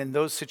of mine in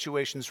those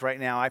situations right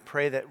now, I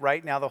pray that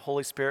right now the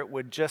Holy Spirit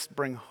would just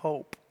bring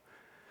hope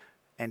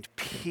and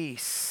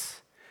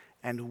peace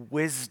and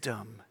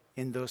wisdom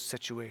in those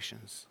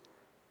situations.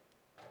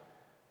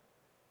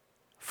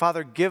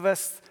 Father, give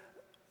us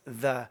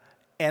the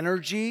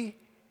energy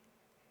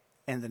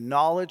and the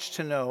knowledge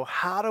to know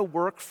how to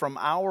work from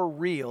our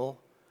real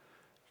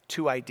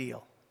to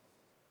ideal.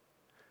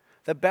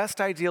 The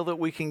best ideal that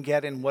we can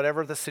get in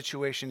whatever the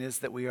situation is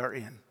that we are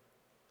in.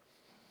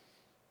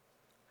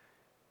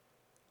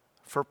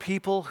 For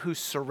people who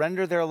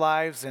surrender their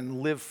lives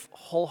and live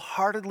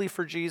wholeheartedly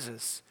for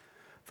Jesus,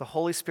 the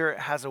Holy Spirit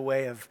has a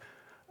way of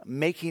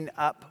making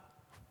up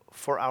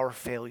for our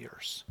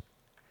failures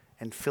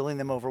and filling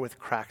over the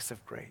cracks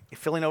with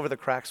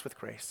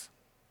grace.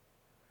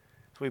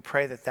 So we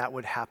pray that that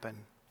would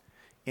happen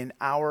in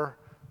our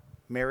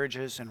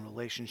marriages and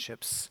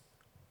relationships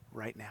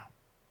right now.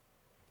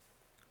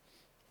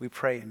 We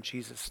pray in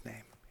Jesus'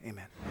 name.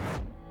 Amen.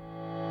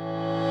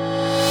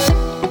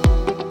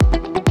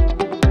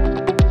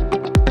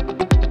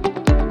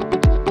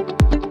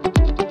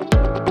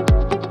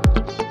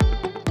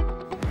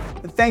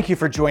 Thank you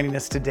for joining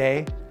us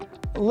today.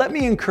 Let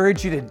me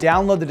encourage you to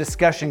download the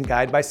discussion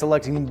guide by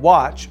selecting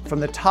Watch from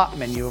the top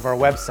menu of our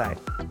website.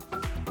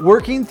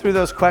 Working through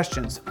those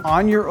questions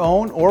on your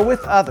own or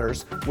with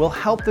others will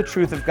help the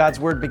truth of God's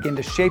Word begin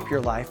to shape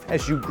your life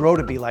as you grow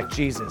to be like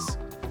Jesus.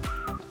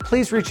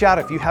 Please reach out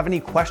if you have any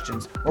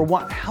questions or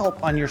want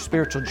help on your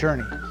spiritual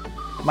journey.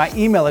 My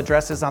email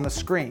address is on the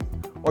screen,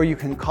 or you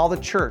can call the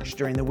church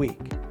during the week.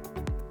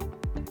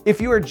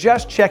 If you are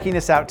just checking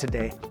us out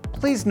today,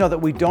 please know that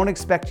we don't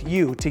expect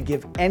you to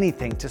give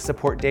anything to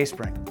support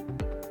Dayspring.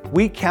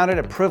 We count it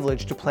a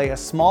privilege to play a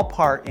small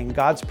part in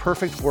God's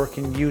perfect work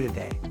in you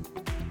today.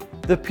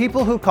 The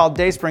people who call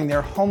Dayspring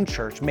their home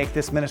church make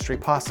this ministry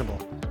possible.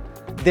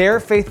 Their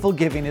faithful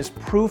giving is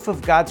proof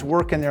of God's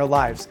work in their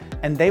lives,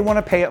 and they want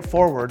to pay it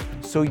forward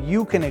so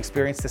you can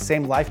experience the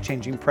same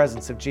life-changing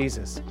presence of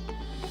Jesus.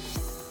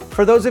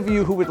 For those of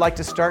you who would like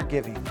to start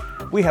giving,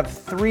 we have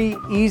 3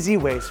 easy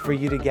ways for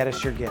you to get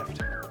us your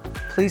gift.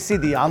 Please see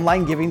the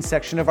online giving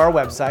section of our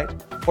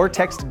website, or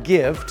text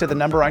GIVE to the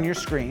number on your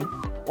screen,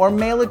 or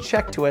mail a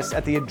check to us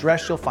at the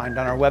address you'll find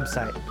on our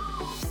website.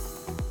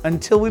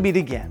 Until we meet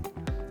again,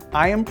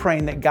 I am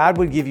praying that God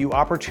would give you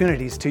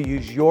opportunities to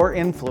use your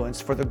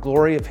influence for the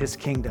glory of His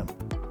kingdom.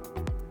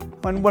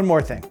 And one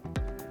more thing.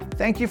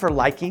 Thank you for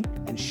liking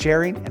and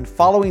sharing and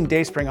following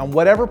Dayspring on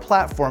whatever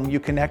platform you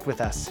connect with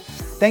us.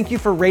 Thank you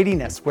for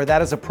rating us where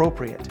that is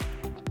appropriate.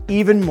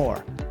 Even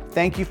more,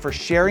 thank you for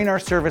sharing our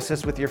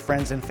services with your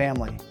friends and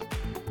family.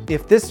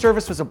 If this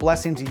service was a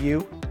blessing to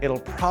you, it'll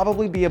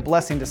probably be a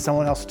blessing to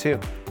someone else too.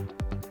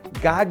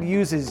 God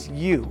uses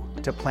you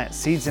to plant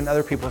seeds in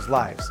other people's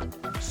lives,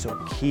 so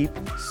keep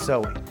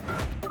sowing.